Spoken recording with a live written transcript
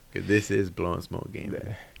'Cause this is blowing smoke game.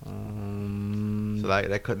 So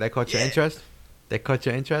that caught your interest. That caught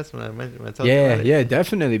your interest when I told you about it. Yeah,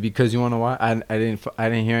 definitely. Because you want to watch. I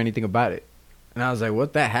didn't hear anything about it, and I was like,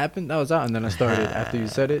 "What? That happened? That was out." And then I started after you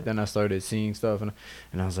said it. Then I started seeing stuff, and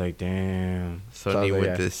I was like, "Damn." Sony So I was like,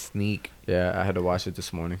 with the sneak. Yeah, I had to watch it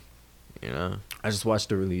this morning. You know. I just watched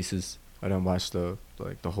the releases. I didn't watch the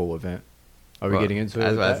whole event. Are we getting into it? I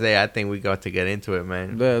was about to say, I think we got to get into it,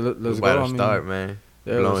 man. Yeah, let's go. About to start, man.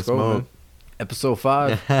 Yeah, Blowing let's go, smoke. man. Episode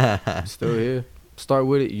 5, still here. Start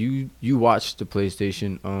with it. You watched the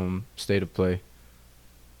PlayStation State of Play.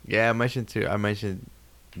 Yeah, I mentioned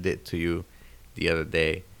it to you the other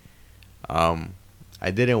day.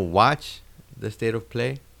 I didn't watch the State of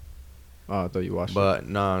Play. Oh, I thought you watched it. But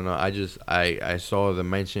no, I saw the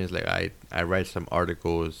mentions. Like I read some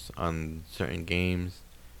articles on certain games,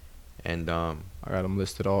 and I got them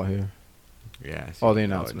listed all here. Yeah, I see. All the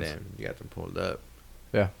announcements. Oh, damn, you got them pulled up.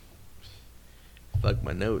 Yeah. Fuck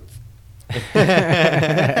my notes.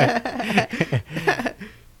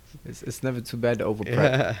 It's never too bad to over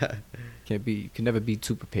prep. You can never be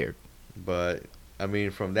too prepared. But I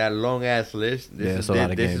mean, from that long ass list, this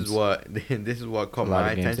is what caught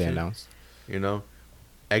my attention. They announced. You know,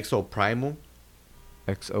 Exo Primal.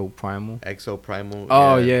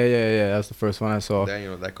 Oh yeah. That's the first one I saw.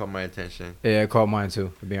 That caught my attention. Yeah, it caught mine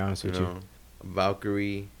too. To be honest with you.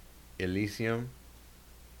 Valkyrie Elysium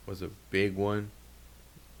was a big one.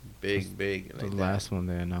 Big. Like the last one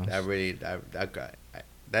they announced.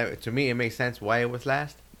 That to me it makes sense why it was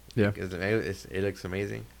last. Yeah. Because it looks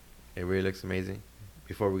amazing. It really looks amazing.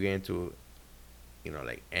 Before we get into,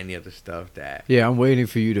 like any other stuff that. Yeah, I'm waiting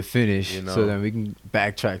for you to finish so then we can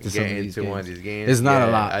backtrack to some of these games. One of these games. It's not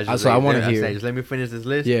a lot. So I want to hear. Just let me finish this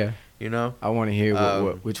list. Yeah. I want to hear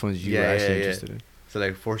which ones you are actually interested in. So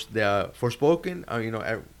like Forspoken,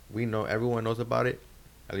 we know everyone knows about it,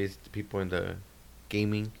 at least the people in the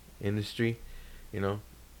gaming industry, Yeah,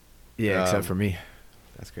 except for me.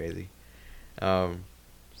 That's crazy.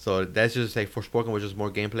 So that's just like Forspoken, which is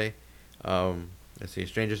more gameplay. Let's see,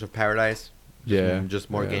 Strangers of Paradise. Just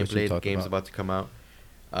more gameplay. The game's about to come out.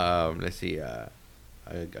 Let's see, a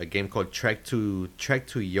game called Trek to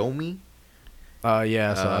Yomi.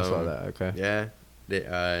 Yeah, I saw that. Okay. Yeah,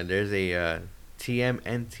 there's a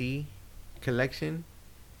TMNT collection.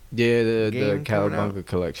 Yeah, the Calabunga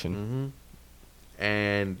collection. Mm-hmm.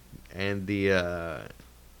 And the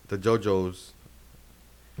JoJo's.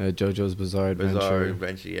 JoJo's Bizarre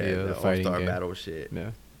Adventure. Yeah, the All-Star Battle shit.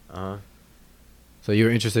 Yeah. So you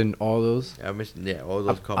were interested in all those? All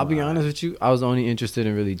those. I'll be honest with you. I was only interested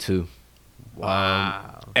in really 2.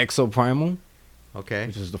 Wow. Exo Primal. Okay.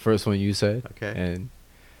 Which is the first one you said. Okay. And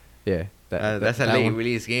yeah, that's a late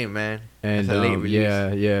release game, man. And that's a late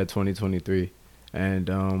release. Yeah, 2023. And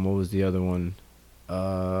what was the other one?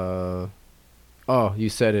 You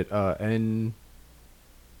said it. And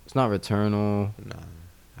it's not Returnal. No,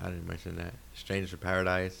 I didn't mention that. Strangers of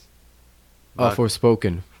Paradise.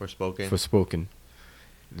 Forspoken. Forspoken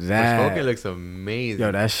looks amazing. Yo,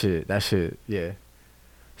 that shit. Yeah.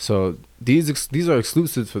 So these are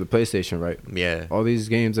exclusives for the PlayStation, right? Yeah. All these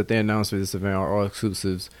games that they announced for this event are all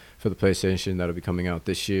exclusives for the PlayStation that'll be coming out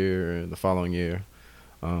this year or the following year.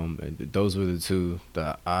 And those were the 2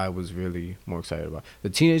 that I was really more excited about. The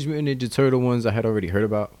Teenage Mutant Ninja Turtle ones I had already heard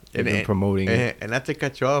about. They've been promoting it. And not to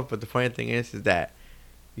cut you off, but the funny thing is that,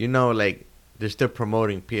 like, they're still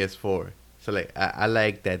promoting PS4. So, like, I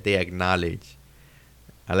like that they acknowledge.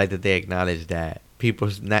 That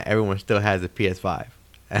not everyone still has a PS5.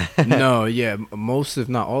 No, yeah, most if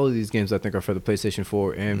not all of these games I think are for the PlayStation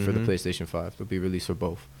 4 and for the PlayStation 5. They'll be released for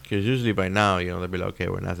both. Because usually by now, they'll be like, okay,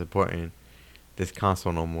 we're not supporting this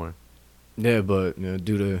console no more. Yeah, but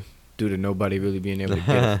due to nobody really being able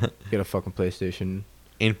to get a fucking PlayStation.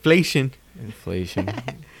 Inflation.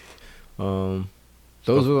 Those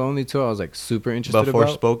were the only 2 I was like super interested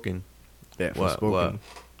about. But Forspoken. Yeah, Forspoken.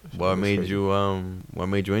 What made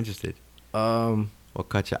you interested? What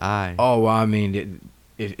caught your eye? Oh, well, I mean,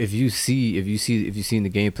 if you seen the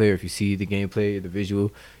gameplay, or if you see the gameplay, the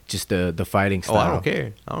visual, just the fighting style. Oh, I don't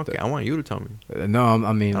care. I want you to tell me. No,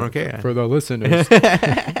 I mean, I don't care. For the listeners.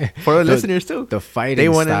 For the listeners too. The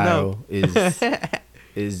fighting style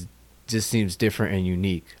is just seems different and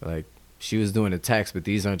unique. Like, she was doing attacks, but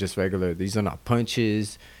these aren't just regular. These are not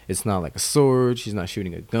punches. It's not like a sword. She's not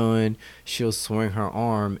shooting a gun. She'll swing her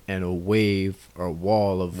arm, and a wave or a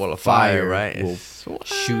wall of fire right? will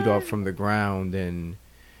shoot up from the ground. And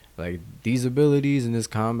like, these abilities and this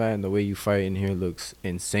combat and the way you fight in here looks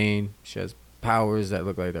insane. She has powers that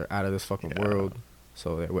look like they're out of this fucking world.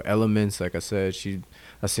 So there were elements, like I said.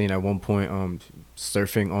 I seen at one point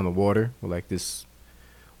surfing on the water with like this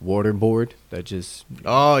waterboard that just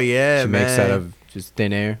she makes out of just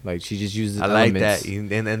thin air. Like she just uses elements. Like that,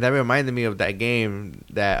 and that reminded me of that game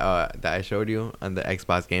that I showed you on the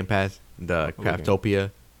Xbox Game Pass, the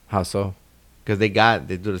Craftopia. How so? Because they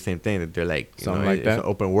do the same thing. That they're like something like that. It's an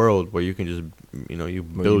open world where you can just you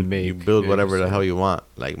build whatever the hell you want,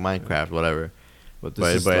 like Minecraft, whatever. But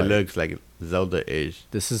it looks like Zelda-ish.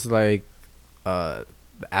 This is like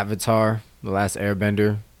Avatar, The Last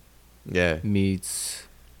Airbender. Yeah. Meets,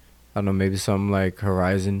 I don't know, maybe something like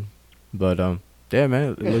Horizon. But yeah,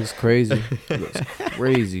 man, it looks crazy. It looks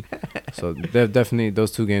crazy. So definitely,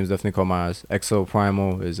 those two games definitely caught my eyes. Exo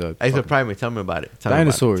Primal is a Exo Primal. Tell me about it.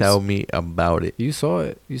 Dinosaurs. Tell me about it. You saw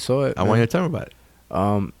it. I want you to tell me about it.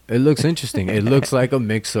 It looks interesting. It looks like a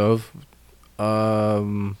mix of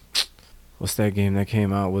what's that game that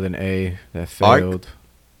came out with an A that failed? Ark?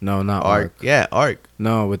 No, not Ark. Yeah, Ark.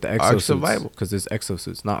 No, with the exosuits. Ark Survival. Because it's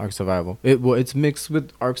exosuits, not Ark Survival. It's mixed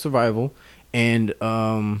with Ark Survival and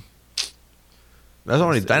that's the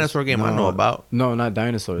only dinosaur game I know about. No, not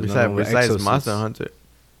dinosaurs. Besides Monster Hunter.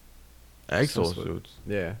 Exosuits.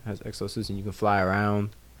 Yeah, it has exosuits and you can fly around.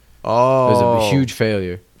 Oh. There's a huge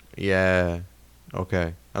failure. Yeah.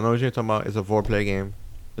 Okay. I know what you're talking about. It's a 4-player game.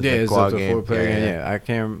 It's a 4-player game. Yeah,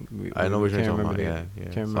 I know what you're talking about. Yeah.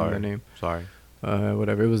 Can't remember the name. Sorry.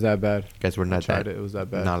 Whatever. It was that bad. Guess we're not that. It was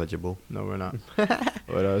that bad. Knowledgeable. No, we're not.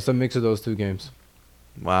 But it's a mix of those two games.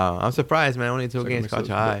 Wow, I'm surprised, man. Only two games caught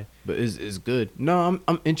your eye. But it's good. No,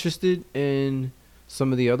 I'm interested in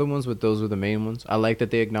some of the other ones, but those were the main ones. I like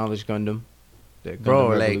that they acknowledge Gundam. Gundam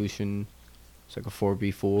Revolution. It's like a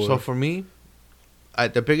 4v4. So for me,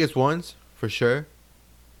 the biggest ones for sure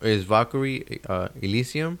is Valkyrie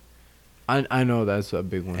Elysium. I know that's a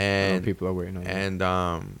big one. And I know people are waiting on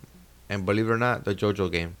that. And believe it or not, the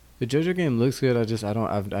JoJo game. The JoJo game looks good.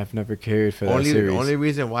 I've never cared for that series. The only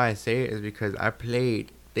reason why I say it is because I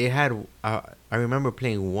played. They had. I remember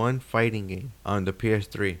playing one fighting game on the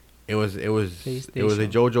PS3. It was a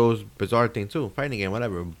JoJo's Bizarre thing too, fighting game,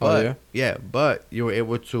 whatever. But but you were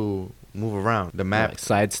able to move around the map, like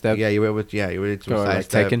sidestep. Yeah, you were able to. Yeah, you were able to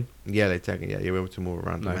sidestep. Like Tekken. Yeah, like Tekken. Yeah, you were able to move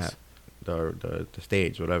around the map, the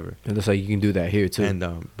stage, whatever. It looks like you can do that here too. And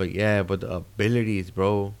but the abilities,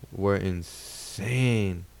 bro, were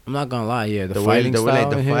insane. I'm not gonna lie, yeah. The fighting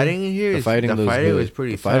in here, the fighting was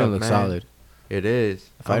pretty. The fighting looks solid. It is.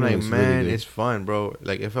 I'm like, man, really it's fun, bro.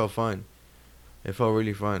 Like, it felt fun. It felt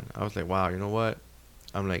really fun. I was like, wow, you know what?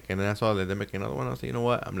 I'm like, and then I saw that they make another one. I was like, you know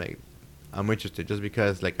what? I'm like, I'm interested just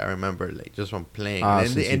because, like, I remember, like, just from playing. And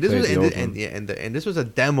this was a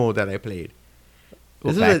demo that I played.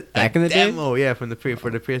 This was back in the demo, yeah, for the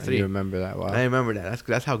PS3. You remember that? Wow. I remember that.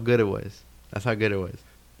 That's how good it was.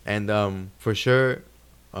 And for sure,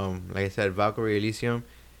 like I said, Valkyrie Elysium.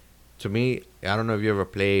 To me, I don't know if you ever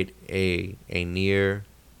played a Nier,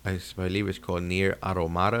 I believe it's called Nier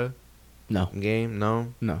Automata. No. Game?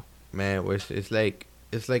 No. Man, it's like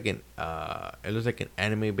an it looks like an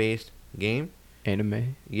anime based game.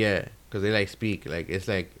 Anime? Yeah, because they like speak like it's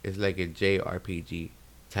like a JRPG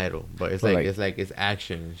title, but it's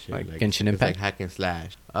action and shit. Like Genshin Impact. It's like hack and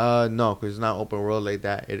slash. No, because it's not open world like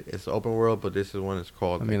that. It's open world, but this is one it's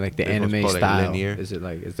called. I mean, like the anime style. Like is it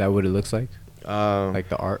like? Is that what it looks like? Like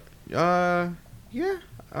the art. Yeah.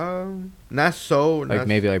 Not so. Like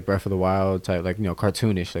maybe like Breath of the Wild type, like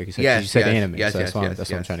cartoonish, like you said. You said anime. Yes, so that's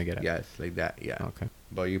what I'm trying to get at. Yes, like that. Yeah. Okay.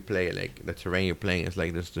 But you play like the terrain you're playing is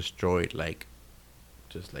like this destroyed like,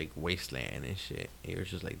 just like wasteland and shit. And you're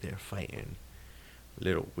just like there fighting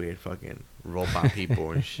little weird fucking robot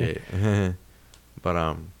people and shit.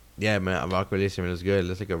 But yeah, man, Valkyrie Elysium is good. It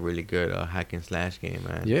looks like a really good hack and slash game,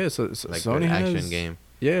 man. Yeah, so like Sony action game.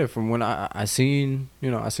 Yeah, from when I seen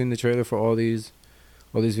the trailer for all these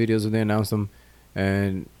videos when they announced them,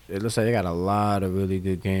 and it looks like they got a lot of really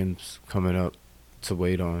good games coming up to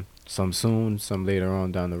wait on. Some soon, some later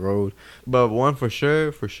on down the road. But one for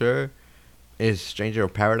sure is Stranger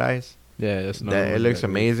of Paradise. Yeah, that's it looks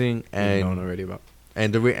amazing and known already about.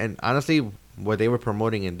 And honestly, what they were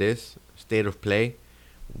promoting in this state of play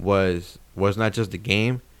was not just the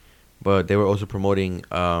game, but they were also promoting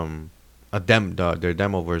their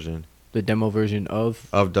demo version. The demo version of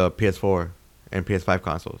the PS4 and PS5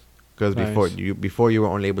 consoles. Because before you were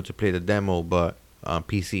only able to play the demo, but on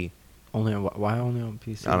PC. Why only on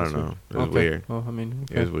PC? I don't know. It was weird. Well, I mean,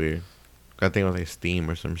 okay. It was weird. I think it was like Steam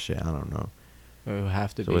or some shit. I don't know. It would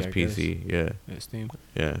have to be. So it's PC, yeah. Steam.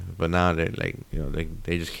 Yeah, but now they're like,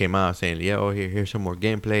 they just came out saying, yeah, here's some more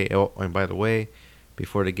gameplay. Oh, and by the way,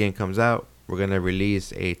 before the game comes out, we're gonna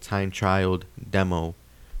release a time-trialed demo,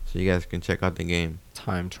 so you guys can check out the game.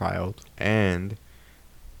 Time-trialed. And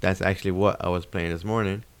that's actually what I was playing this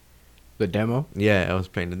morning. The demo? Yeah, I was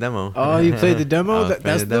playing the demo. Oh, you played the demo?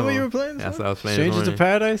 That's the demo you were playing? That's what I was playing. Strangers of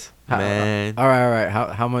Paradise? Man. All right.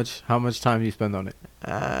 How much time do you spend on it?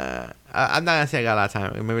 I'm not gonna say I got a lot of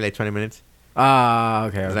time. Maybe like 20 minutes. Okay.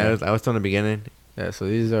 I was still in the beginning. Yeah, so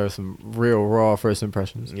these are some real raw first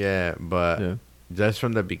impressions. Yeah, but just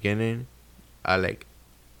from the beginning, I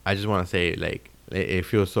just want to say like it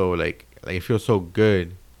feels so like it feels so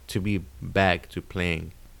good to be back to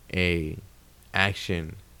playing a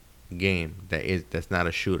action game that's not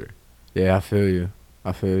a shooter. Yeah, I feel you.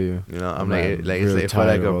 You know, I'm like it felt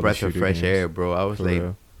like a breath of fresh air, bro. I was like,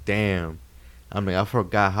 real. Damn. I'm like, I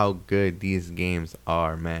forgot how good these games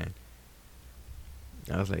are, man.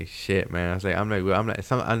 I was like, shit, man.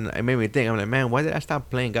 It made me think. I'm like, man, why did I stop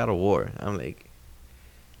playing God of War? I'm like,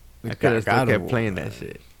 I could have still kept playing that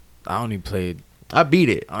shit. I only played. I beat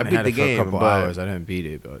it. I beat the game. For a couple hours. I didn't beat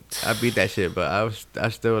it, but I beat that shit. But I was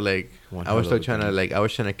still trying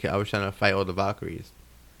to fight all the Valkyries.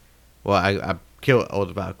 Well, I killed all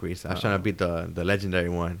the Valkyries. I was trying to beat the legendary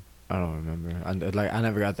one. I don't remember. I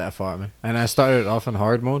never got that far, man. And I started off in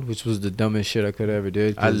hard mode, which was the dumbest shit I could ever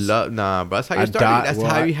did. Bro. That's how you started. That's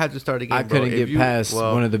how you had to start a game. I couldn't get past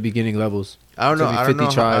one of the beginning levels. I don't know.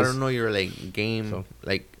 I don't know your game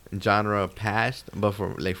genre past, but for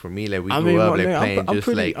me, like we grew up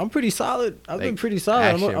playing. I'm pretty solid. I've been pretty solid.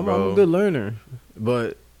 Action, I'm a good learner,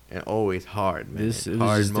 but and always hard, man. This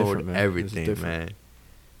hard mode, everything, man.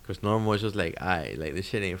 Cause normal is just like this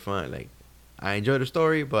shit ain't fun. Like I enjoy the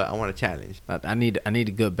story, but I want a challenge. I need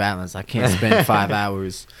a good balance. I can't spend 5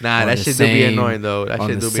 hours. That shit do be annoying though. That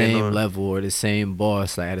shit do be annoying. On the same level or the same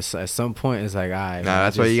boss. Like at some point, it's like, alright.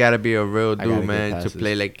 That's why you gotta be a real dude, man, to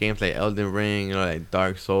play like games like Elden Ring, you know, like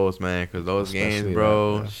Dark Souls, man. Cause those games,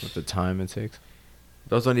 bro, with the time it takes.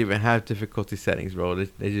 Those don't even have difficulty settings, bro.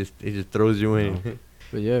 It just throws you in. No.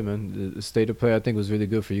 But yeah, man, the state of play I think was really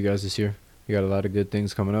good for you guys this year. You got a lot of good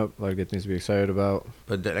things coming up, a lot of good things to be excited about.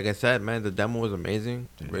 But like I said, man, the demo was amazing,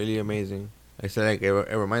 really amazing. Like I said, like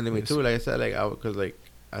it reminded me too. Like I said, like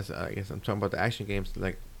I guess I'm talking about the action games.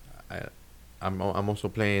 Like I'm also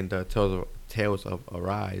playing the Tales of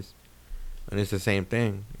Arise, and it's the same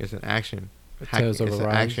thing. It's an action. It's an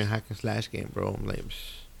action hack and slash game, bro. I'm like,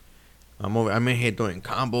 I'm in here doing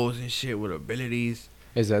combos and shit with abilities.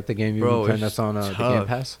 Is that the game you've been playing that's on the Game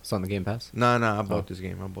Pass? It's on the Game Pass? No, I bought this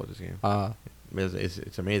game.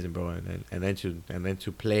 It's amazing, bro. And then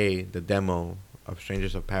to play the demo of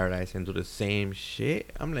Strangers of Paradise and do the same shit,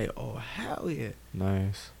 I'm like, oh hell yeah.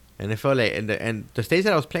 Nice. And it felt like and the stage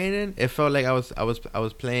that I was playing in, it felt like I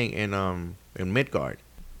was playing in Midgard,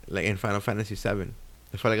 like in Final Fantasy VII.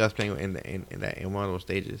 It felt like I was playing in one of those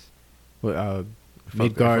stages. Well,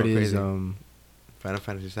 Midgard is Final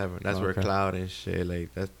Fantasy VII. That's where Cloud and shit,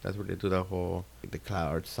 like that's where they do the whole the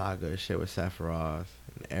Cloud saga and shit with Sephiroth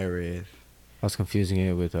and Aerith. I was confusing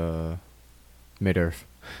it with Mid-Earth.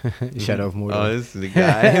 Shadow of Mordor. Oh, this is the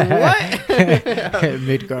guy. What?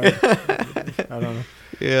 Midgard. I don't know.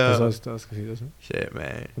 Yeah. I was confused. Shit,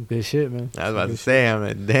 man. Some good shit, man. I was about to say, I'm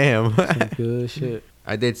like, damn. Some good shit.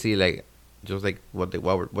 I did see like just like what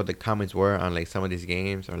the comments were on like some of these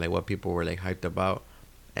games or like what people were like hyped about.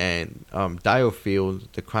 And Diofield,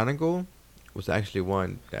 the Chronicle, was actually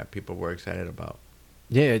one that people were excited about.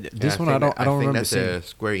 Yeah, this one I don't remember that's seeing. A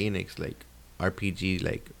Square Enix like RPG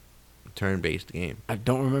like turn-based game. I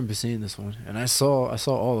don't remember seeing this one, and I saw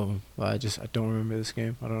all of them, but I don't remember this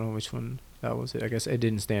game. I don't know which one that was. I guess it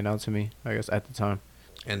didn't stand out to me. I guess at the time.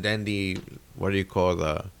 And then the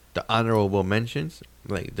honorable mentions,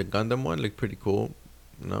 like the Gundam one, looked pretty cool.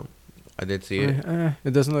 No. I did see it.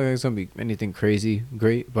 It doesn't look like it's gonna be anything crazy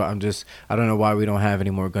great, but I don't know why we don't have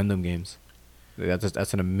any more Gundam games.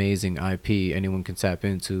 That's an amazing IP. Anyone can tap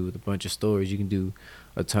into with a bunch of stories. You can do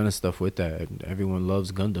a ton of stuff with that. Everyone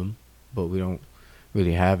loves Gundam, but we don't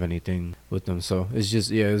really have anything with them. So it's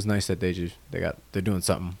just it's nice that they're doing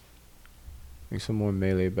something. Like some more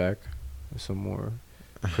Melee back, some more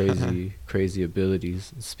crazy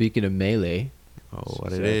abilities. Speaking of Melee. Oh,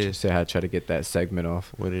 what it is. Say I try to get that segment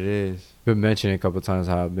off. What it is. Been mentioning a couple of times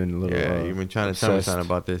how I've been a little you've been trying to tell me something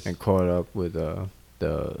about this. And caught up with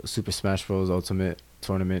the Super Smash Bros. Ultimate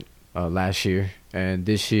tournament last year. And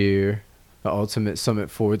this year, the Ultimate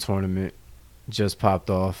Summit 4 tournament just popped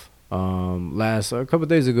off. A couple of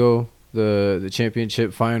days ago, the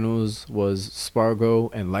championship finals was Spargo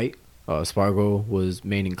and Light. Spargo was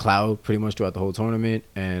maining Cloud pretty much throughout the whole tournament,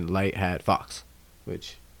 and Light had Fox,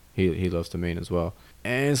 which... He loves to main as well.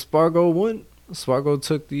 And Spargo won. Spargo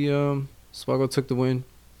took the win.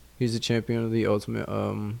 He's the champion of the Ultimate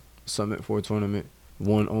Summit 4 tournament.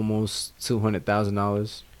 Won almost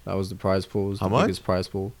 $200,000. That was the prize pool. It was How the much? biggest prize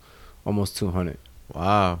pool. Almost 200.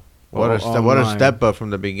 Wow. What a step up from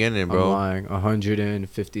the beginning, bro. I'm lying.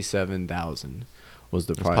 157,000 was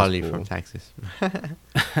the prize probably pool. From taxes.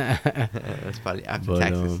 That's probably after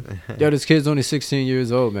taxes. Yo, this kid's only 16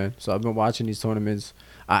 years old, man. So I've been watching these tournaments.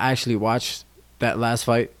 I actually watched that last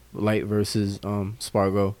fight, Light versus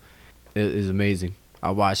Spargo. It is amazing.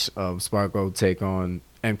 I watched Spargo take on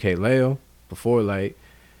MK Leo before Light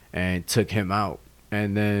and took him out.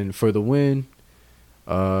 And then for the win,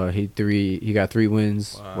 he got 3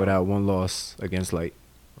 wins without 1 loss against Light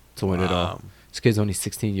to win it all. This kid's only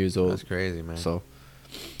 16 years old. That's crazy, man. So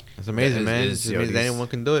it's amazing, man. It just means anyone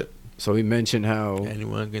can do it. So he mentioned how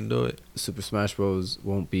anyone can do it. Super Smash Bros.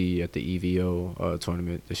 Won't be at the EVO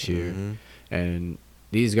tournament this year. And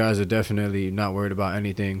these guys are definitely not worried about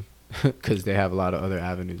anything because they have a lot of other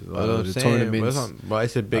avenues. A lot of other tournaments. But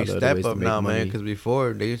it's a big step up now, man. Because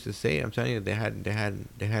before they used to say, I'm telling you, they had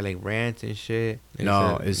like rants and shit. They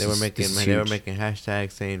were making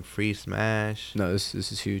hashtags saying free Smash. No, this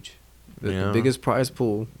is huge. The biggest prize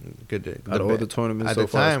pool out of all the tournaments so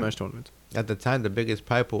far, Smash tournaments. At the time, the biggest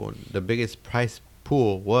prize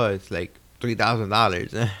pool was like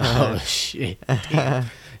 $3,000. Oh shit!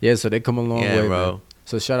 Yeah, so they come a long way, bro. Man.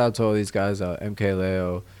 So shout out to all these guys: MK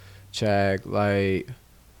Leo, Chag, Light,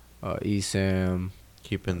 Esam,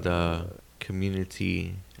 keeping the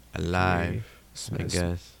community alive. I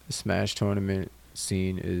guess the Smash tournament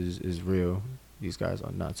scene is real. These guys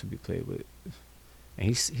are not to be played with. And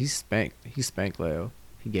he spanked Leo.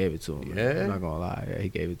 He gave it to him. Yeah, I'm not gonna lie. Yeah, he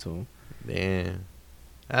gave it to him. Damn,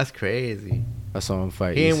 that's crazy. I saw him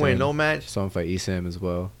fight. He didn't win no match. Saw him fight Esam as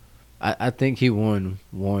well. I think he won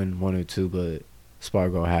one or two, but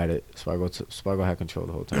Spargo had it. Spargo had control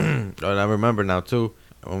the whole time. And I remember now too.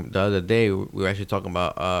 The other day we were actually talking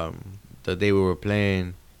about the day we were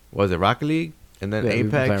playing. Was it Rocket League? And then Apex. We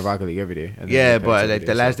were playing Rocket League every day. Yeah, but like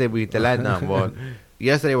the last day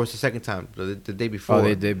yesterday was the second time. The day before. Oh,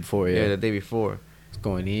 the day before, yeah. Yeah, the day before. It's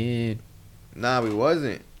going in. Nah, we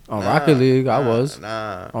wasn't. On Rocket League, I was.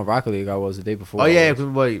 Nah. On Rocket League, I was the day before. Oh yeah,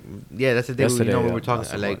 yeah, that's the day. Yesterday, we were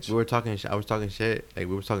talking. Like we were talking. I was talking shit. Like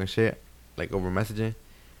we were talking shit. Like over messaging.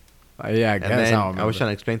 Yeah, I guess. And then I was trying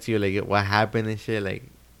to explain to you like what happened and shit. Like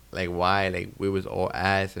why like we was all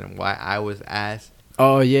ass and why I was ass.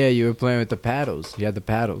 Oh yeah, you were playing with the paddles. You had the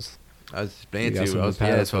paddles. I was explaining to you.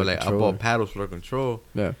 So like I bought paddles for the control.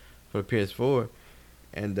 Yeah. For the PS4,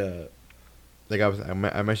 and like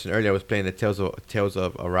I mentioned earlier, I was playing the Tales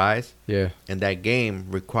of Arise. Yeah. And that game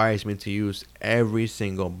requires me to use every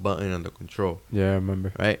single button on the control. Yeah, I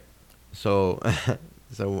remember. Right. So,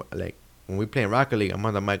 like when we playing Rocket League, I'm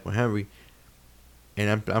on the mic with Henry, and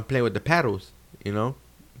I'm playing with the paddles, you know,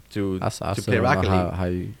 to play Rocket League. How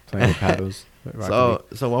you playing with paddles?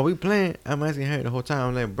 So while we playing, I'm asking Henry the whole time.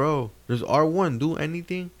 I'm like, bro, does R1 do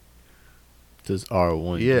anything? Does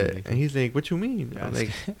R1? Yeah, and he's like, "What you mean?" I'm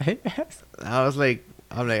like, I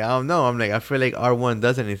don't know. I'm like, I feel like R1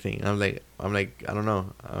 does anything. I'm like, I don't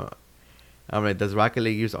know. I'm like, does Rocket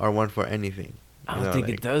League use R1 for anything? I don't think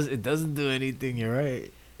it does. It doesn't do anything. You're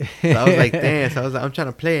right. So I was like, damn. So I was like, I'm trying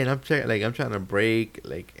to play, and I'm trying to break,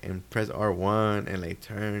 like, and press R1 and like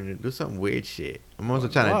turn and do some weird shit. I'm also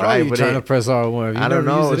trying to drive with it. Trying to press R1. I don't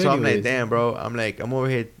know. So I'm like, damn, bro. I'm over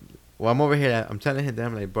here. Well, I'm over here. I'm telling him that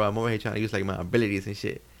I'm like, bro, I'm over here trying to use like my abilities and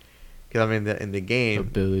shit. Cause I'm in the game.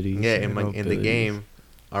 Abilities. Yeah, in the game,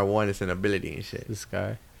 R1 is an ability and shit. This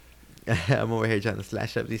guy. I'm over here trying to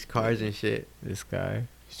slash up these cars and shit. This guy.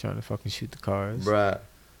 He's trying to fucking shoot the cars. Bruh.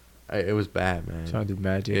 It was bad, man. Trying to do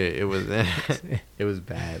magic. It was. It was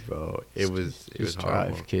bad, bro. It was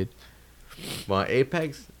horrible. Drive, kid. But on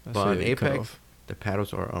Apex, the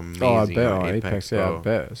paddles are amazing. Oh, I bet on Apex, yeah, I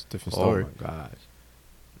bet. It's a different story. Oh my gosh.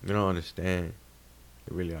 You don't understand.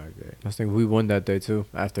 They really are good. I think we won that day too.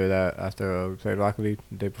 After we played Rocket League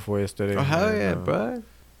the day before yesterday. Oh hell yeah, bro!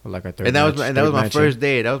 Like our third and that was my first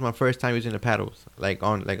day. That was my first time using the paddles, like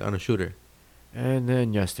on a shooter. And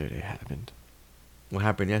then yesterday happened. What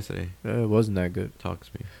happened yesterday? It wasn't that good. Talk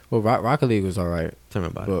to me. Well, Rocket League was alright. Tell me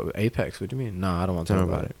about it. But Apex, what do you mean? Nah, I don't want to talk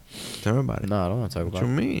about it. Tell me about it. Nah, I don't want to talk about it. What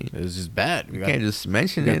you mean? It was just bad. You can't just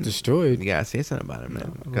mention it. Got destroyed. You gotta say something about it,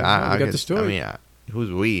 man. We got destroyed. I mean, who's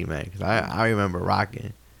we, man? Because I remember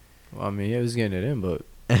rocking. Well, I mean, yeah, it was getting it in, but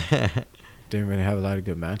didn't really have a lot of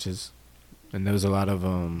good matches. And there was a lot of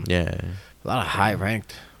high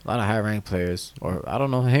ranked players, or I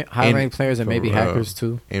don't know, high ranked players and maybe hackers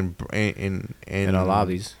too. In our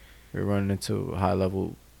lobbies, we were running into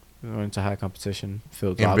high competition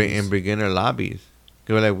filled lobbies. In beginner lobbies,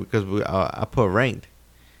 because I put ranked,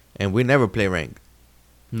 and we never play ranked.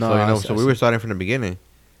 No, so we were starting from the beginning.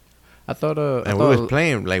 I thought we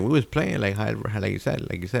was playing like high, like you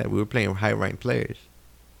said, we were playing high ranked players.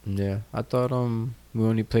 Yeah, I thought we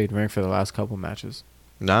only played ranked for the last couple matches.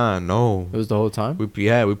 Nah, no. It was the whole time. We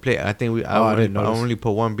played. I think I only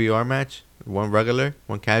put one BR match, one regular,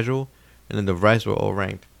 one casual, and then the rest were all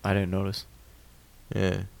ranked. I didn't notice.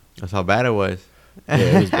 Yeah, that's how bad it was. Yeah,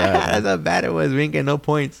 it was bad. That's how bad it was. We didn't get no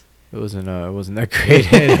points. It wasn't that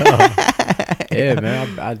great at all. Yeah,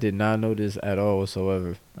 man, I did not know this at all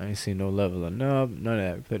whatsoever. I ain't seen no level of none of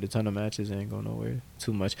that. We played a ton of matches, ain't going nowhere.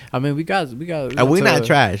 Too much. I mean, we got. And we not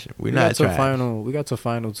trash. We not trash. We got to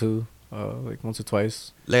final too, like once or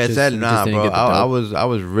twice. Like I said, nah, bro. I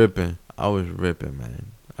was ripping. I was ripping,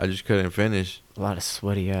 man. I just couldn't finish. A lot of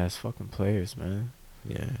sweaty ass fucking players, man.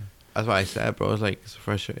 Yeah, that's why I said, bro. It's like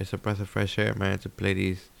it's a breath of fresh air, man, to play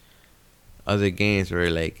these other games where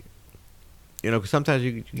like. You know, cause sometimes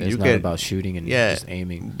you not get about shooting and just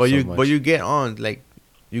aiming. But you get on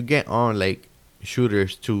like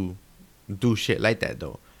shooters to do shit like that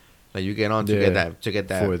though. Like you get on to get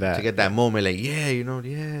that moment like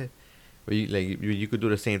But you could do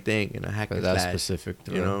the same thing in a hack and slash. That's specific,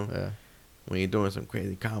 you know. Yeah. When you're doing some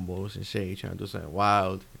crazy combos and shit, you're trying to do something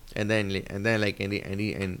wild, and then like in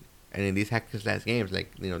these hack and slash games,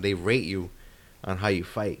 like they rate you on how you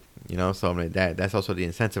fight, so I'm like that's also the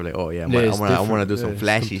incentive, like, oh yeah, I want to do some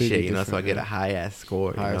flashy shit, so I get a high ass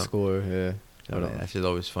score. Score, yeah. Like, that shit's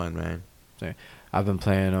always fun, man. I've been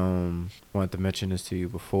playing. Wanted to mention this to you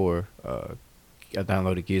before. I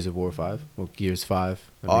downloaded Gears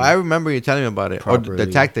 5. I remember you telling me about it. Properly. Or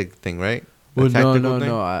the tactic thing, right?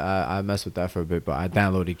 No. I messed with that for a bit, but I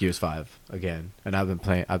downloaded Gears 5 again, and I've been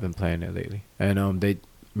playing it lately. And they.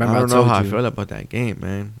 Remember, I don't know how I feel about that game,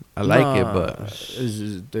 man. I like it, but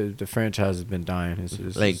the franchise has been dying.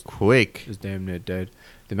 It's like quick. It's damn near dead.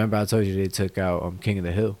 Remember, I told you they took out King of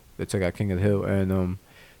the Hill. They took out King of the Hill, and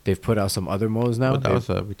they've put out some other modes now.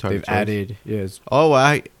 They've added It's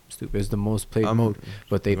the most played mode,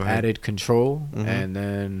 but they've added control and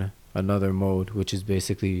then another mode, which is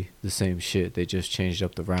basically the same shit. They just changed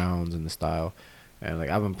up the rounds and the style, and like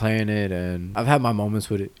I've been playing it, and I've had my moments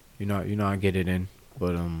with it. I get it in.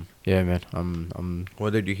 But yeah, man, I'm. Well,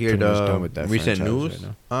 did you hear the recent news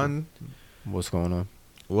on what's going on?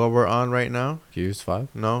 What we're on right now? Gears 5?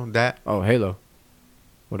 No, that. Oh, Halo.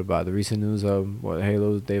 What about the recent news of what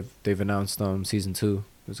Halo? They've announced season 2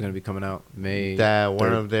 is going to be coming out May. That 3rd.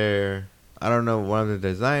 One of their one of the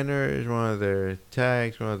designers, one of their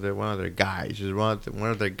techs, one of their guys, just one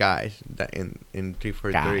of their guys that in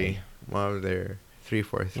 343, one of their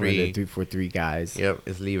 343. One of their 343 guys. Yep,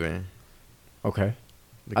 is leaving. Okay.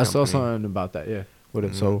 I saw something about that. Yeah.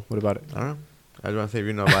 So what about it? I don't know. I just want to say if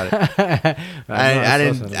you know about it. I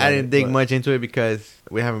didn't dig much into it because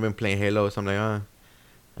we haven't been playing Halo. So I'm like, I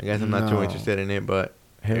guess I'm not too interested in it. But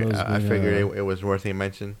I figured it was worth a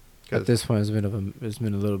mention. At this point, it's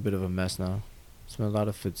been a little bit of a mess now. It's been a lot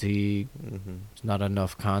of fatigue. It's not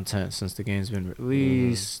enough content since the game's been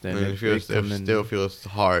released. And it still feels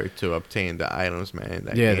hard to obtain the items, man.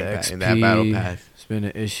 The XP, in that battle pass. It's been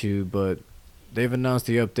an issue, but they've announced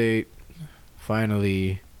the update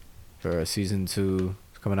finally for season 2.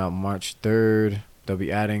 It's coming out March 3rd. They'll be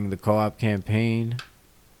adding the co-op campaign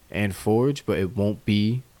and Forge, but it won't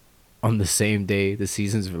be on the same day the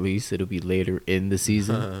season's released. It'll be later in the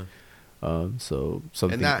season. So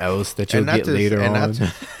something else that you'll get later on.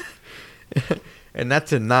 And not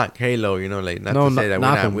to knock Halo, like not to say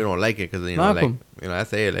that we don't like it, because I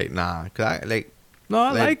say it like nah, cause I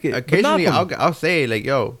like it. Occasionally I'll say like,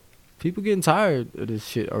 yo. People getting tired of this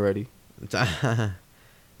shit already.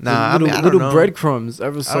 Nah, little breadcrumbs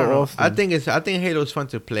every so often. I think Halo's fun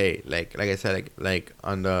to play. Like I said, like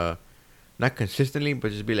on the, not consistently, but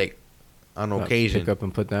just be like on occasion. Pick up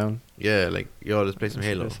and put down. Yeah, like yo, let's play some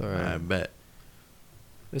Halo. It's alright. I bet.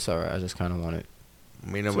 It's alright. I just kind of want it. I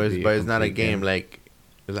mean, but it's not a game like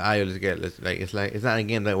it's not a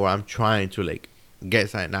game that where I'm trying to like get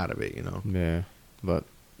something out of it. Yeah, but.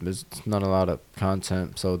 There's not a lot of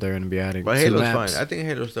content, so they're going to be adding. But Halo's fun. I think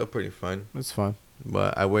Halo's still pretty fun. It's fun.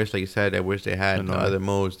 But I wish, like you said, they had the other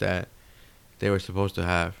modes that they were supposed to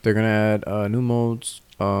have. They're going to add new modes,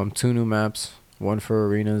 2 new maps, one for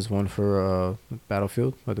arenas, one for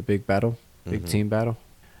Battlefield, or the big battle, big team battle.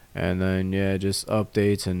 And then, just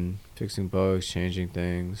updates and fixing bugs, changing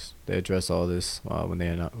things. They address all this when they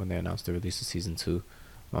announced the release of Season 2.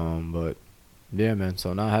 But, yeah, man,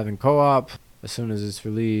 so not having co-op. As soon as it's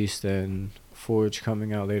released, and Forge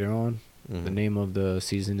coming out later on. The name of the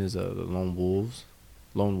season is the Lone Wolves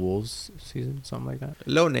season, something like that.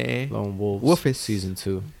 Lone Wolves Wolfis. season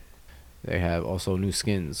 2. They have also new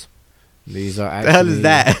skins. These are actually. The hell is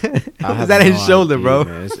that? Is that his shoulder, bro?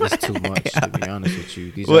 Man. It's too much, to be honest with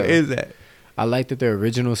you. What is that? I like that they're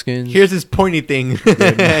original skins. Here's this pointy thing. Put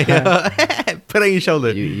it on your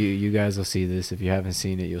shoulder. You guys will see this. If you haven't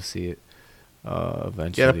seen it, you'll see it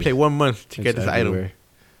eventually. You gotta play 1 month to get this everywhere. item.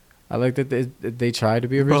 I like that they try to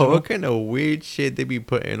be original. Bro, what kind of weird shit they be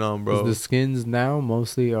putting on, bro? The skins now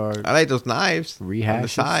mostly are. I like those knives rehashes on the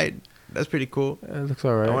side. That's pretty cool. It looks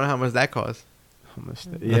alright. I wonder how much that costs. How much?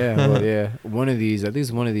 Well, yeah. One of these, at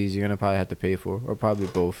least one of these, you're gonna probably have to pay for, or probably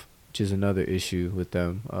both, which is another issue with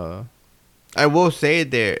them. I will say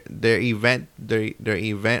their event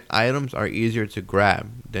items are easier to grab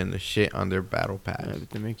than the shit on their battle pass. Yeah,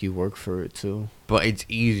 they make you work for it too. But it's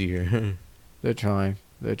easier. They're trying,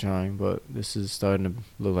 but this is starting to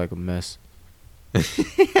look like a mess. Yeah,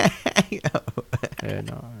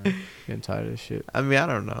 no, I'm getting tired of this shit. I mean, I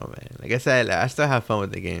don't know, man. Like I said, I still have fun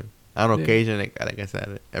with the game. On occasion, like I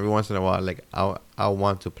said, every once in a while, like I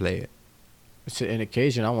want to play it. So an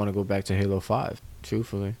occasion, I want to go back to Halo 5.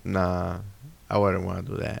 Truthfully, nah, I wouldn't want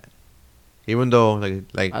to do that. Even though,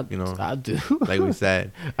 like you know, I do. Like we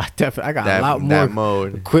said, I got a lot more that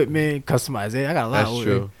mode, equipment, customization. I got a lot. That's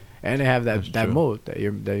true. And they have that mode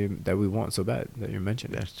that we want so bad that you're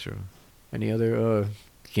mentioning. That's true. Any other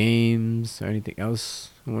games or anything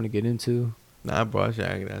else you want to get into? Nah, bro,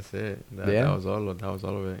 that's it. That was all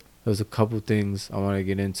of it. There's a couple things I want to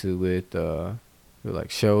get into with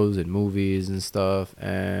like shows and movies and stuff,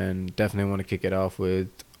 and definitely want to kick it off with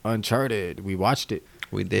Uncharted. We watched it.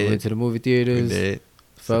 We did. We went to the movie theaters. We did.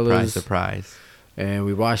 Fellas. Surprise. And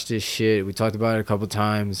we watched this shit. We talked about it a couple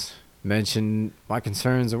times. Mentioned my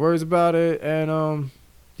concerns and worries about it, and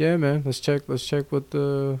yeah, man, let's check what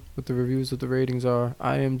the reviews, what the ratings are.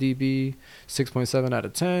 IMDb 6.7 out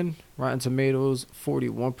of 10, Rotten Tomatoes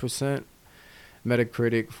 41%,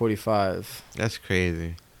 Metacritic 45. That's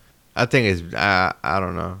crazy. I think it's I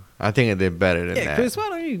don't know. I think it did better than that. Chris, why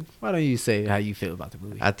don't you say how you feel about the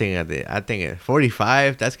movie? I think it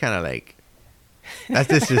 45. That's kind of like. That's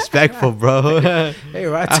disrespectful, bro.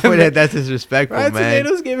 Hey, I feel that that's disrespectful, Rotten man.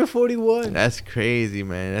 Tomatoes gave it 41. That's crazy,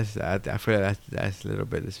 man. I feel that's a little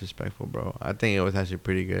bit disrespectful, bro. I think it was actually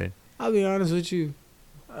pretty good. I'll be honest with you.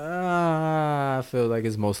 I feel like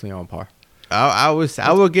it's mostly on par. I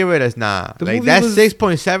would give it as nah. Like that's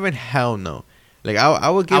 6.7. Hell no. Like I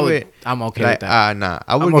would give it. I'm okay with that. Nah.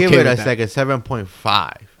 I would give it as like a 7.5.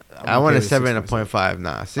 I want a 7.5.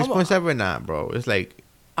 Nah, 6.7. Nah, bro. It's like.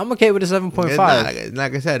 I'm okay with a 7.5.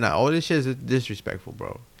 Like I said, all this shit is disrespectful,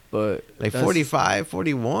 bro. But like 45,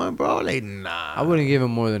 41, bro. Like nah. I wouldn't give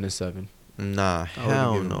him more than a 7. Nah,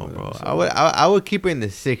 hell no, bro. I would keep it in the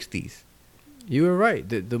 60s. You were right.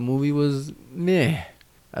 The movie was meh.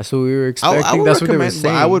 That's what we were expecting. That's what they were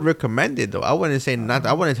saying. I would recommend it though. I wouldn't say not.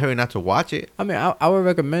 I wouldn't tell you not to watch it. I mean, I would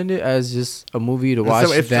recommend it as just a movie to watch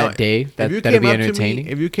that day. That'd be entertaining.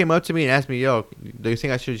 If you came up to me and asked me, "Yo, do you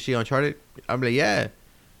think I should see Uncharted?" I'm like, "Yeah."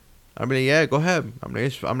 I'll be like, yeah, go ahead. I'm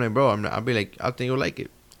like, bro. I'll be like, I think you'll like it.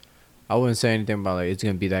 I wouldn't say anything about like it's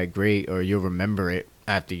gonna be that great or you'll remember it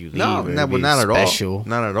after you leave. No, not at all.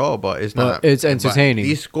 Not at all. But it's not. It's entertaining.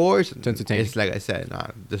 These scores, it's entertaining. It's like I said,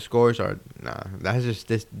 nah. The scores are nah. That's just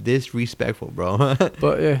disrespectful, bro.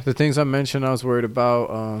 But yeah, the things I mentioned, I was worried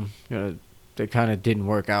about. They kind of didn't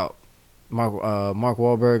work out. Mark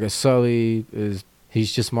Wahlberg as Sully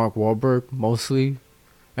he's just Mark Wahlberg mostly,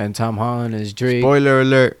 and Tom Holland is Drake. Spoiler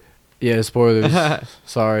alert. Yeah, spoilers.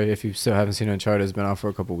 Sorry if you still haven't seen Uncharted. It's been out for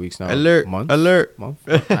a couple weeks now. Alert. Months? Alert. Month?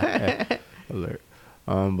 Yeah. Alert.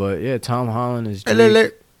 But yeah, Tom Holland is Drake.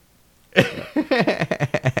 Alert. Are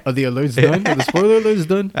the alerts done? Are the spoiler alerts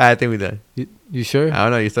done? I think we're done. You sure? I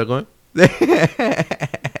don't know. You still going?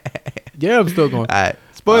 Yeah, I'm still going. All right.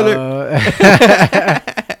 Spoiler.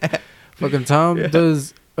 Fucking Tom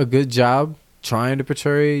does a good job trying to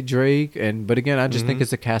portray Drake, but again, I just think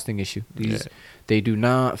it's a casting issue. They do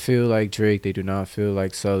not feel like Drake. They do not feel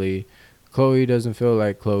like Sully. Chloe doesn't feel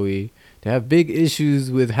like Chloe. They have big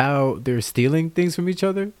issues with how they're stealing things from each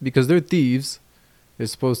other because they're thieves. They're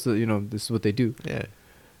supposed to, this is what they do. Yeah.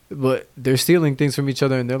 But they're stealing things from each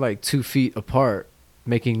other and they're like 2 feet apart,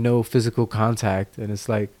 making no physical contact. And it's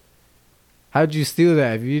like, how'd you steal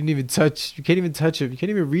that? If you didn't even touch, you can't even touch him. You can't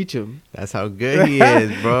even reach him. That's how good he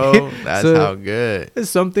is, bro. That's how good. There's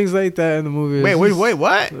some things like that in the movie. Wait,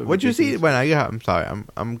 what? What'd you see? I'm sorry.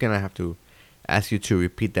 I'm gonna have to ask you to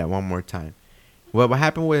repeat that one more time. What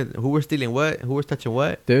happened with who was stealing what? Who was touching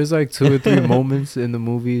what? There's like 2 or 3 moments in the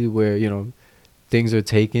movie where, things are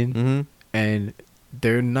taken and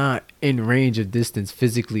they're not in range of distance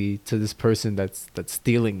physically to this person that's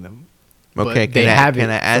stealing them. Okay, can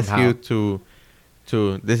I ask you to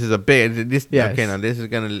this is a big this okay now this is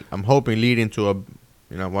gonna I'm hoping lead into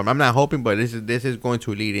You know, well, I'm not hoping, but this is going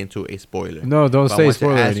to lead into a spoiler. No, don't but say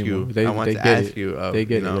spoiler anymore. I want to ask you. They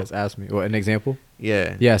get it. Yes, ask me. What, an example?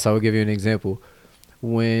 Yeah. Yes, I will give you an example.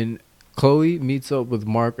 When Chloe meets up with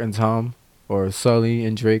Mark and Tom, or Sully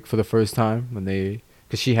and Drake for the first time,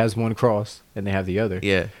 because she has one cross and they have the other.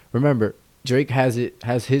 Yeah. Remember, Drake has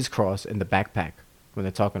his cross in the backpack when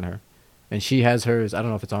they're talking to her, and she has hers. I don't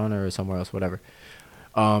know if it's on her or somewhere else, whatever.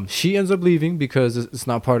 She ends up leaving because it's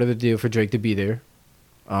not part of the deal for Drake to be there.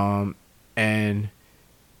 And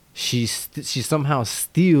she somehow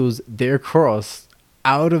steals their cross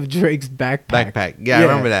out of Drake's backpack. Yeah, I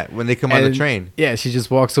remember that when they come on the train. Yeah, she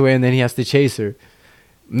just walks away and then he has to chase her.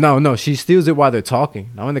 No, she steals it while they're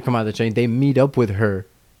talking. Now when they come out of the train, they meet up with her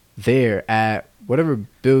there at whatever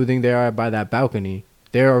building they are by that balcony.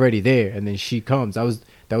 They're already there, and then she comes.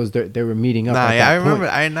 They were meeting up. Nah, yeah, I remember.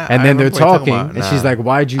 And then they're talking, and she's like,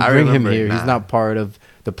 "Why'd you bring him here? He's not part of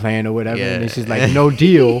the plan or whatever." Yeah. And then she's like, "No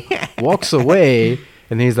deal." Walks away,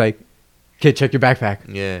 and he's like, "Kid, check your backpack."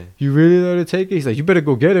 Yeah. You really let her take it? He's like, "You better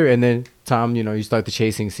go get her." And then Tom, you start the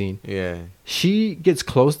chasing scene. Yeah. She gets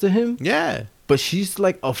close to him. Yeah. But she's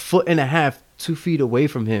like 1.5 feet, 2 feet away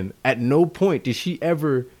from him. At no point did she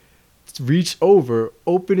ever reach over,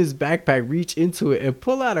 open his backpack, reach into it, and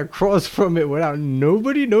pull out a cross from it without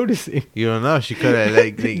nobody noticing. You don't know. She could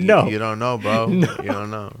have. No. You don't know, bro. No. You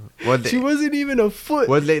don't know. She wasn't even a foot.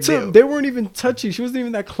 They weren't even touching. She wasn't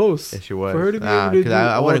even that close. Yeah, she was. For her to be able to do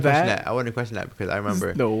I all wouldn't that. question that. I wouldn't question that because I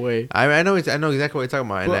remember. No way. I know exactly what you're talking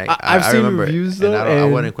about. Well, and I've seen remember reviews though. I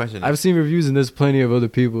wouldn't question it. I've seen reviews, and there's plenty of other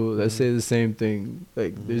people that say the same thing.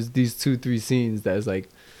 Like there's these 2-3 scenes that's like.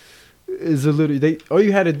 Is a little. All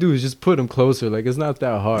you had to do is just put them closer. Like it's not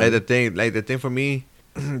that hard. Like the thing for me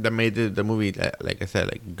that made the movie, like I said,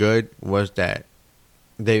 like good was that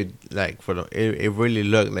they it really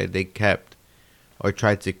looked like they kept or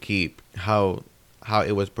tried to keep how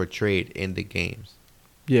it was portrayed in the games.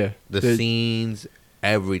 Yeah, the scenes,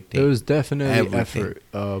 everything. There was definitely effort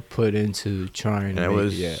put into trying to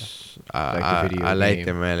make it. I liked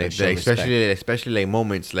it, man. Like especially like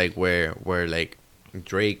moments like where like.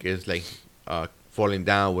 Drake is like falling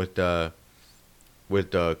down with the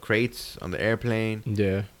crates on the airplane.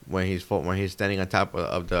 Yeah. When he's standing on top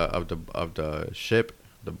of the ship,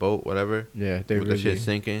 the boat, whatever. Yeah, the shit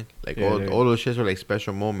sinking. Like all those shits were like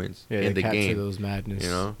special moments in the game. Those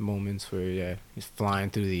madness moments where he's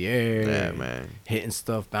flying through the air. Yeah, man. Hitting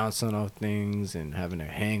stuff, bouncing off things, and having to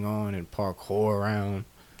hang on and parkour around.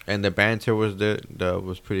 And the banter was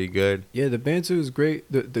was pretty good. Yeah, the banter was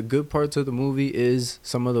great. The good parts of the movie is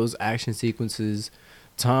some of those action sequences.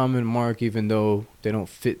 Tom and Mark, even though they don't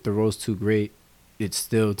fit the roles too great, it's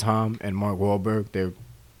still Tom and Mark Wahlberg. They're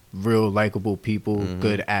real likable people,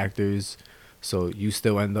 good actors. So you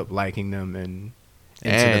still end up liking them and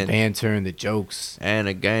into the banter and the jokes. And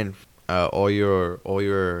again, all your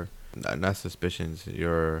not suspicions,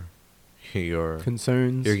 your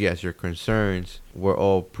concerns. Your concerns were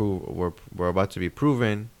all were about to be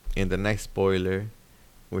proven in the next spoiler,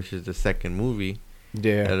 which is the second movie that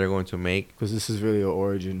they're going to make. Because this is really an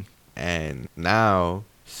origin. And now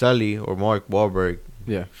Sully or Mark Wahlberg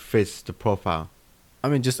fits the profile. I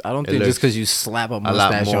mean, I don't think just because you slap a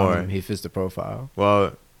mustache on him, he fits the profile.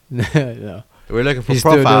 Well, no. We're looking for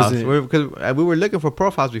profiles. Because we were looking for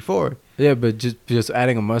profiles before. Yeah, but just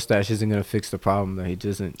adding a mustache isn't gonna fix the problem that he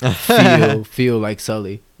doesn't feel like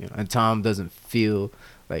Sully, and Tom doesn't feel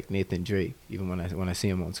like Nathan Drake, even when I see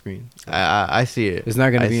him on screen. So I see it. There's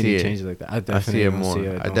not gonna be any changes like that. I see it more.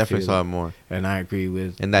 I definitely saw it more. And I agree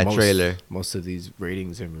with in that trailer. Most of these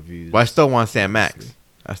ratings and reviews. But I still want Sam Max.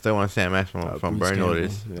 From Burn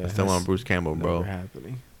Notice. I still want Bruce Campbell, bro.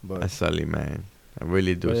 Happening, but that's Sully, man. I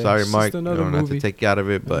really do. Sorry, Mark. I don't have to take you out of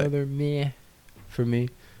it, but another meh for me.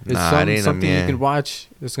 It's something you can watch.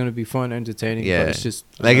 It's gonna be fun, entertaining. Yeah, but it's just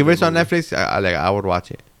like if it's on Netflix, I would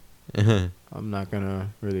watch it. I'm not gonna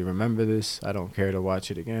really remember this. I don't care to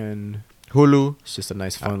watch it again. Hulu. It's just a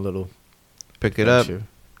nice, fun little. Pick it up.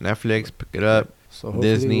 Netflix. Pick it up. So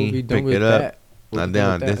Disney. We'll pick it up. Not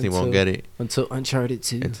down. Disney won't get it until Uncharted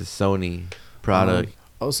 2. It's a Sony product.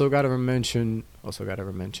 Also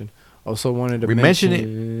wanted to mention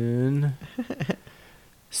it.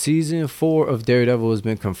 Season 4 of Daredevil has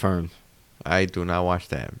been confirmed. I do not watch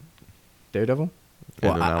that. Daredevil? I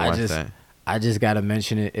do not watch that. I just gotta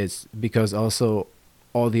mention it. It's because also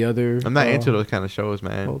all the other. I'm not into those kind of shows,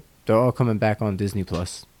 man. Well, they're all coming back on Disney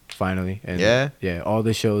Plus finally. And yeah, all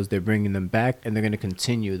the shows they're bringing them back, and they're gonna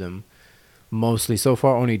continue them. Mostly so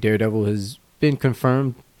far, only Daredevil has been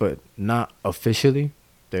confirmed, but not officially.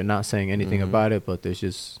 They're not saying anything about it, but there's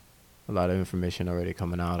just a lot of information already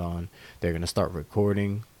coming out on. They're gonna start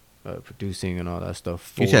recording producing and all that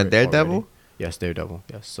stuff. You said Daredevil? Already. Yes, Daredevil.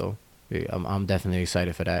 Yes. So yeah, I'm definitely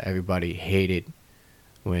excited for that. Everybody hated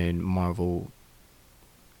when Marvel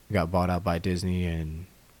got bought out by Disney and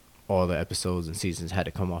all the episodes and seasons had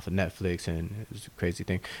to come off of Netflix, and it was a crazy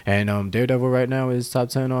thing. And Daredevil right now is top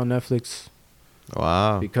 10 on Netflix.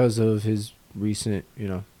 Wow. Because of his recent,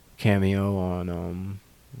 cameo on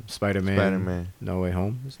Spider-Man. No Way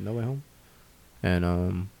Home. Is it No Way Home?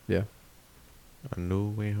 And yeah. A New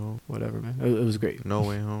Way Home. Whatever, man. It was great. No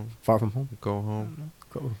Way Home. Far From Home. Go home.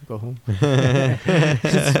 Go home.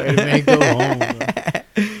 Spider-Man, go home. Bro.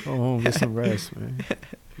 Go home. Get some rest, man.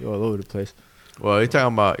 You're all over the place. Well, you're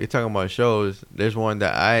talking about shows. There's one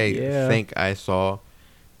that I think I saw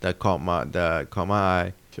that caught my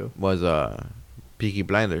eye. Sure. Was Peaky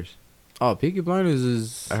Blinders. Oh, Peaky Blinders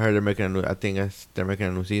is. I heard they're making a new. I think they're making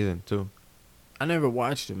a new season too. I never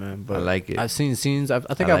watched it, man, but I like it. I've seen scenes. I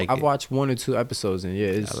think I've watched 1 or 2 episodes, and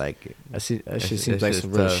I like it. That shit seems like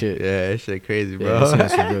some real shit. Yeah, that shit crazy, bro. Yeah, it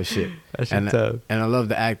seems some real shit. That shit tough. And I love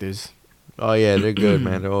the actors. Oh yeah, they're good,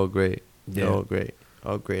 man. They're all great. Yeah. They're all great.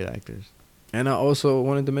 All great actors. And I also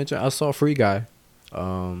wanted to mention I saw Free Guy.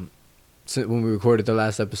 When we recorded the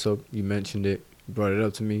last episode, you mentioned it. You brought it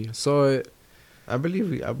up to me. I saw it. I believe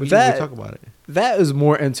we talk about it. That is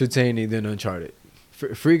more entertaining than Uncharted.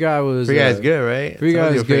 Free Guy was. Free Guy's good, right? Free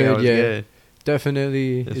Guy's good, yeah. Good.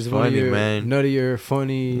 Definitely. It's funny, man. Nuttier,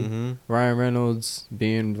 funny. Ryan Reynolds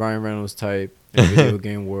being Ryan Reynolds type in the video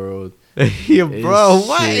game world. Yeah, bro,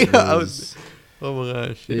 why? Oh my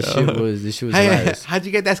gosh. This shit was hilarious. How'd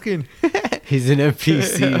you get that skin? He's an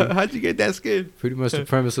NPC. How'd you get that skin? Pretty much the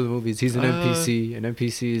premise of the movie is he's an NPC. An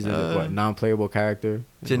NPC is a non-playable character.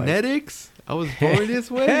 Genetics? I was born this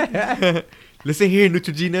way? Listen here,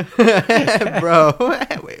 Neutrogena.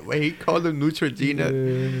 Bro. Wait, he called him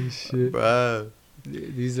Neutrogena. Shit. Bro.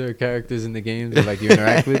 These are characters in the game that you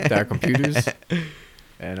interact with that are computers.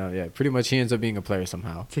 And pretty much he ends up being a player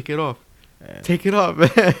somehow. Take it off. Take it off.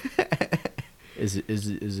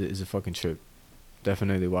 Is a fucking trip.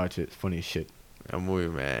 Definitely watch it. Funny as shit. A movie,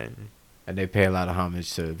 man. And they pay a lot of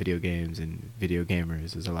homage to video games and video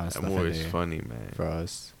gamers. There's a lot of stuff in there. That movie's funny, man. For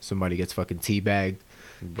us. Somebody gets fucking teabagged.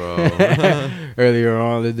 Bro. Earlier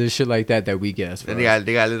on, there's shit like that we guess. Then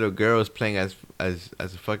they got little girls playing as a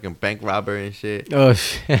fucking bank robber and shit. Oh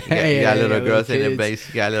shit! You got little girls in the base.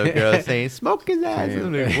 You got little girls saying "smoke his ass."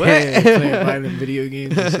 Like, what? Playing violent video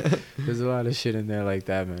games. And shit. There's a lot of shit in there like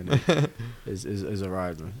that, man. It's a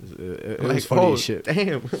ride, man. It was funny as shit.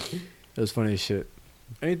 Damn. It was funny as shit.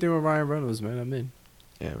 Anything with Ryan Reynolds, man, I'm in.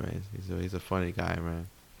 Yeah, man. He's a funny guy, man.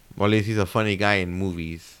 Well, at least he's a funny guy in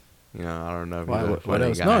movies. You know, I don't know if he's a funny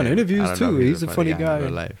else? guy. No, in interviews too. He's a funny guy. In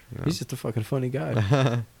real life, He's just a fucking funny guy.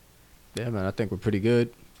 Yeah, man, I think we're pretty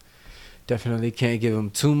good. Definitely can't give him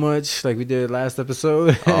too much like we did last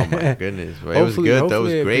episode. Oh my goodness, bro. It was good. That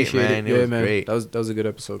was great, man. It was great. That was a good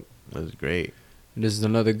episode. It was great. And this is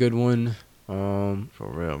another good one. For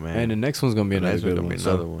real, man. And the next one's gonna be another good one.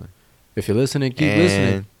 Another one. If you're listening, keep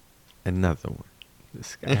listening. Another one.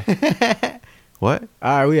 This guy. What?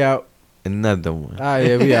 All right, we out. Another one. Ah,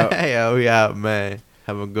 yeah, we out. Yeah, we out, man.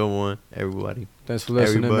 Have a good one, everybody. Thanks for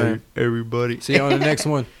listening, man. Everybody. See you on the next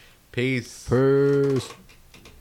one. Peace. Peace.